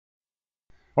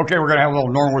Okay, we're going to have a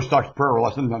little Norman Woodstock's prayer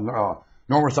lesson. Norman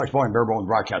Woodstock's Bowling Bare Bones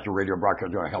broadcaster, radio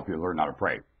broadcaster, going to help you learn how to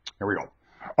pray. Here we go.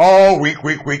 Oh,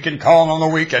 weak, and calling on the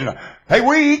weak. And, hey,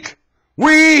 weak.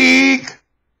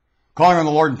 Calling on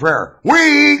the Lord in prayer.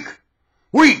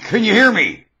 Weak, can you hear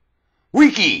me?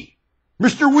 Weaky,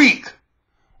 Mr. Weak.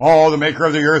 Oh, the maker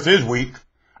of the earth is weak.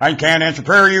 I can't answer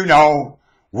prayer, you know.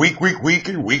 Weak,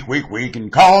 and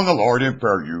calling the Lord in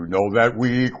prayer. You know that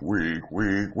weak.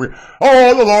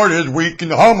 Oh, the Lord is weak,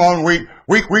 and hum on weak.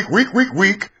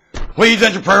 Please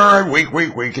answer prayer, and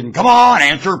weak, and come on,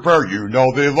 answer prayer. You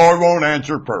know the Lord won't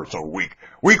answer prayer, so weak.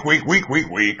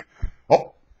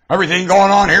 Oh, everything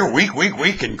going on here,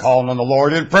 weak, and calling on the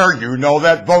Lord in prayer. You know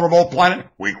that vulnerable planet,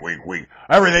 weak.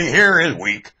 Everything here is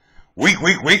weak,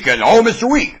 and oh, Mr.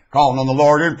 Weak, calling on the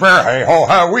Lord in prayer. Hey, ho,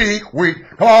 ha, weak,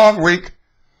 come on, weak.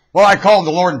 Well, I called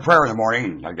the Lord in prayer in the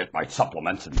morning. I get my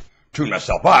supplements and tune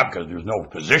myself up because there's no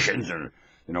physicians or,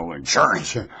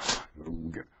 insurance.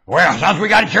 Well, since we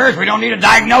got insurance, we don't need a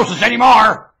diagnosis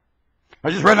anymore. I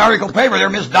just read an article in the paper. They're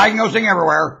misdiagnosing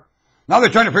everywhere. Now they're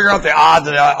trying to figure out the odds.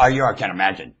 I can't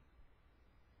imagine.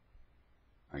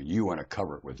 You want to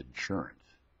cover it with insurance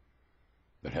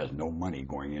that has no money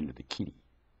going into the kitty.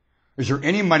 Is there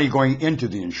any money going into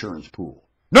the insurance pool?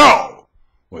 No!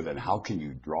 Well, then how can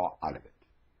you draw out of it?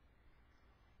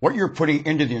 What you're putting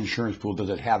into the insurance pool, does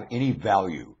it have any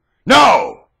value?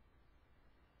 No!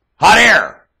 Hot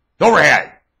air.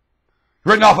 Overhead.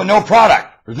 Written off of no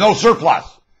product. There's no surplus.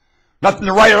 Nothing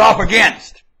to write it off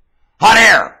against. Hot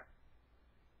air.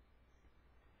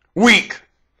 Weak.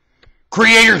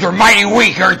 Creators are mighty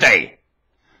weak, aren't they?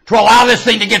 To allow this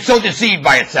thing to get so deceived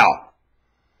by itself.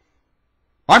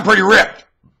 I'm pretty ripped.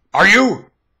 Are you?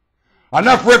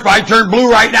 Enough ripped, I turn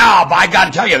blue right now, but I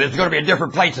gotta tell you, this is gonna be a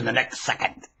different place in the next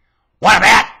second. What I'm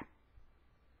at?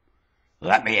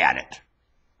 Let me at it.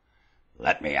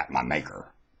 Let me at my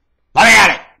maker. Let me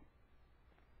at it.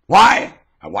 Why?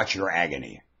 I watch your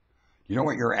agony. You know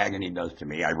what your agony does to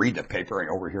me? I read the paper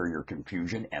and overhear your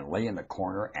confusion and lay in the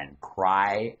corner and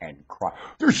cry.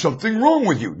 There's something wrong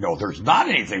with you. No, there's not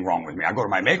anything wrong with me. I go to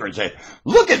my maker and say,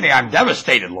 look at me, I'm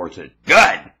devastated. Lord says,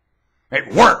 good.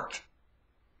 It worked.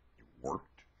 It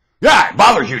worked. Yeah, it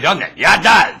bothers you, doesn't it? Yeah, it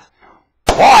does.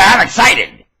 Boy, I'm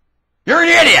excited. You're an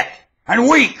idiot and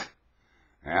weak.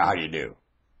 Yeah, how do you do?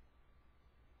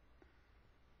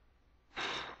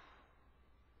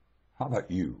 How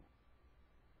about you?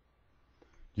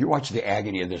 You watch the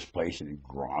agony of this place and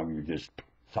you just,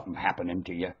 something happening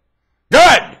to you?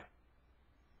 Good!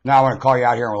 Now I want to call you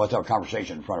out here and let's have a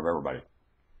conversation in front of everybody.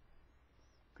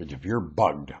 Because if you're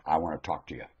bugged, I want to talk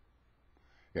to you.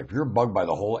 If you're bugged by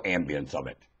the whole ambience of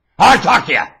it, I want to talk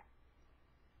to you.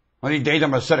 One of these days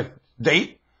I'm going to set a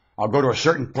date. I'll go to a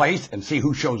certain place and see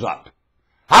who shows up.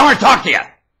 I want to talk to you.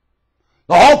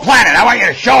 The whole planet, I want you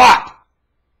to show up.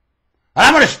 And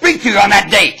I'm going to speak to you on that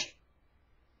date.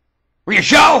 Will you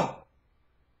show?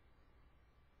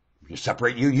 You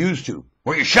separate you used to.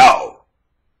 Will you show?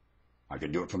 I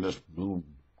can do it from this little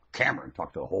camera and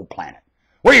talk to the whole planet.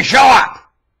 Will you show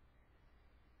up?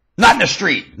 Not in the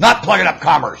street. Not plugging up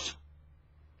commerce.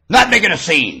 Not making a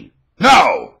scene.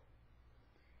 No.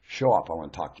 Show up. I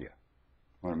want to talk to you.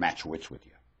 I want to match wits with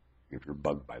you. If you're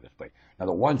bugged by this place. Now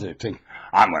the ones that think,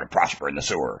 I'm going to prosper in the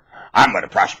sewer. I'm going to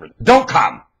prosper. Don't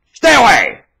come. Stay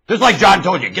away. Just like John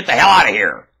told you. Get the hell out of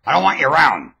here. I don't want you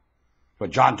around.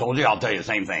 But John told you, I'll tell you the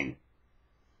same thing.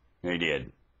 And he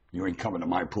did. You ain't coming to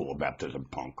my pool of baptism,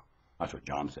 punk. That's what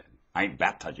John said. I ain't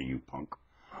baptizing you, punk.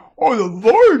 Oh, the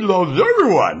Lord loves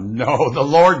everyone. No, the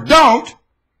Lord don't.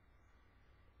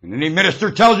 And any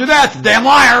minister tells you that's a damn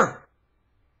liar.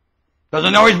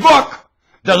 Doesn't know his book.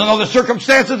 Doesn't know the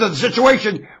circumstances of the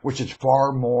situation, which is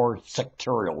far more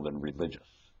sectarial than religious.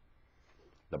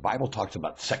 The Bible talks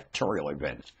about sectarial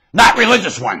events, not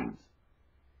religious ones.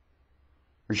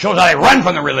 It shows how they run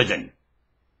from the religion.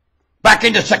 Back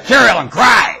into sectarial and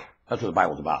cry. That's what the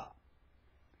Bible's about.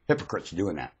 Hypocrites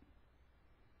doing that.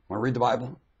 Want to read the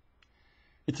Bible?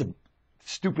 It's a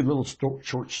stupid little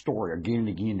short story again and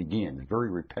again and again. It's very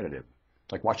repetitive.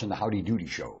 It's like watching the Howdy Doody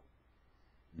show.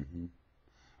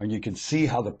 And you can see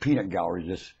how the peanut gallery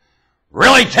is just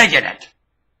really taking it.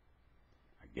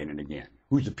 Again and again.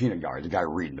 Who's the peanut gallery? The guy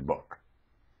reading the book.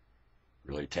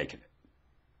 Really taking it.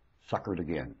 Suckered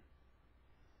again.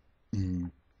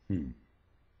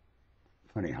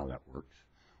 Funny how that works.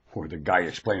 Or the guy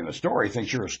explaining the story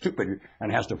thinks you're stupid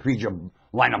and has to feed you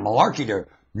a line of malarkey to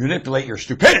manipulate your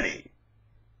stupidity.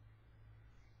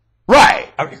 Right.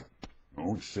 Oh,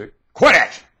 quit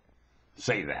it.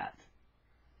 Say that.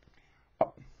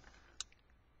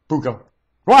 Puka.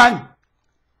 Go on.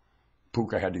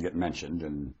 Puka had to get mentioned,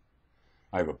 and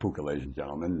I have a puka, ladies and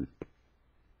gentlemen.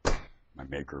 My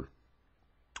maker.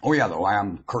 Oh yeah, though I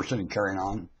am cursing and carrying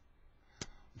on.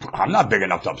 I'm not big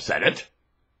enough to upset it.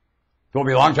 Told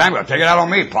me a long time ago, take it out on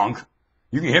me, punk.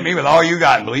 You can hit me with all you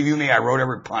got, and believe you me, I wrote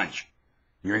every punch.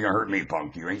 You ain't gonna hurt me,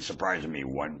 punk. You ain't surprising me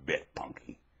one bit,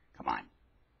 punky. Come on.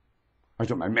 That's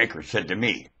what my maker said to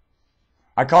me.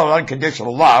 I call it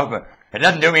unconditional love, but it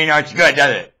doesn't do me much good,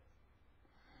 does it?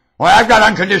 Well, I've got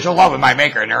unconditional love with my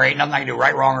maker, and there ain't nothing I can do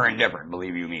right, wrong, or indifferent,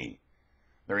 believe you me.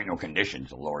 There ain't no conditions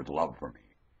to the Lord's love for me.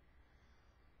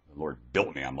 The Lord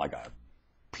built me. I'm like a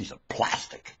piece of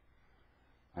plastic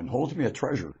and holds me a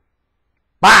treasure.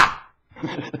 Bah!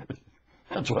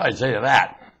 That's what I say to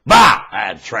that. Bah!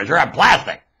 That's treasure. I'm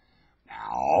plastic.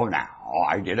 Now,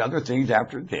 I did other things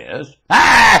after this.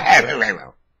 How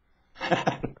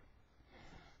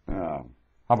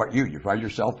about you? You find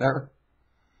yourself there?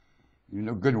 You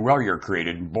know good and well you're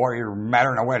created, and boy, you're madder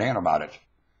than a wet hen about it.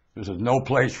 This is no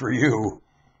place for you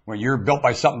when you're built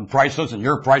by something priceless and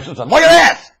you're priceless. And look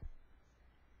at this!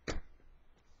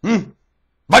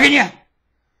 Bugging you?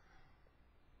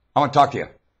 I want to talk to you.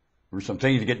 There's some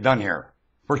things to get done here.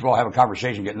 First of all, have a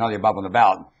conversation, get none of the above and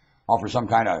about, offer some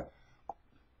kind of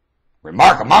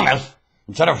remark among us,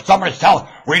 instead of somebody telling,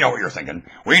 we know what you're thinking,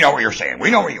 we know what you're saying,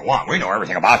 we know what you want, we know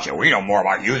everything about you, we know more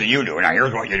about you than you do, now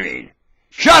here's what you need.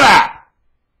 Shut up!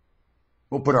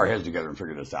 We'll put our heads together and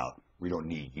figure this out. We don't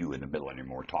need you in the middle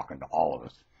anymore talking to all of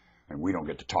us. And we don't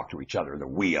get to talk to each other, the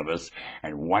we of us,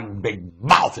 and one big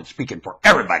mouth that's speaking for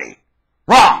everybody.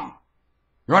 Wrong!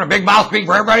 You want a big mouth speaking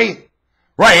for everybody?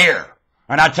 Right here.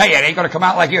 And I tell you, it ain't going to come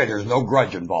out like here. There's no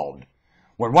grudge involved.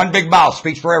 When one big mouth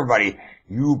speaks for everybody,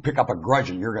 you pick up a grudge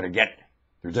and you're going to get,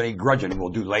 if there's any grudging we'll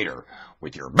do later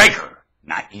with your maker,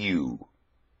 not you.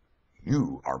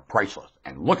 You are priceless.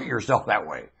 And look at yourself that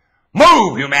way.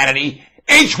 Move, humanity!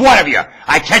 Each one of you!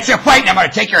 I catch you fighting, I'm going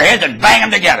to take your heads and bang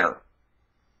them together.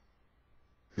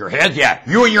 Your heads? Yeah.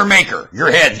 You and your maker. Your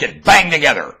heads get banged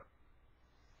together.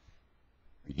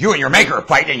 You and your maker are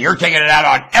fighting and you're taking it out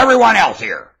on everyone else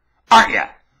here. Aren't you?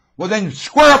 Well then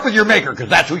square up with your maker because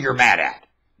that's who you're mad at.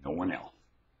 No one else.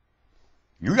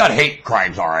 You got hate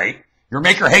crimes, alright. Your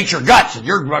maker hates your guts and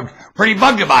you're pretty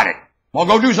bugged about it. Well,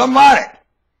 go do something about it.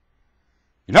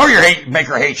 You know your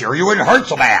maker hates you or you wouldn't hurt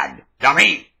so bad.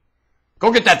 Dummy.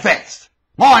 Go get that fixed.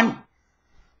 Come on.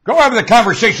 Go have the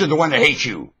conversation with the one that hates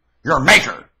you. Your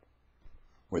maker.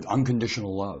 With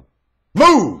unconditional love.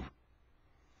 Move!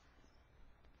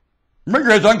 Your maker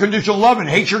has unconditional love and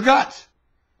hates your guts.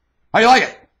 How you like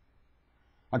it?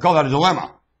 I call that a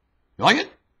dilemma. You like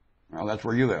it? Well, that's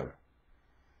where you live.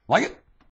 Like it?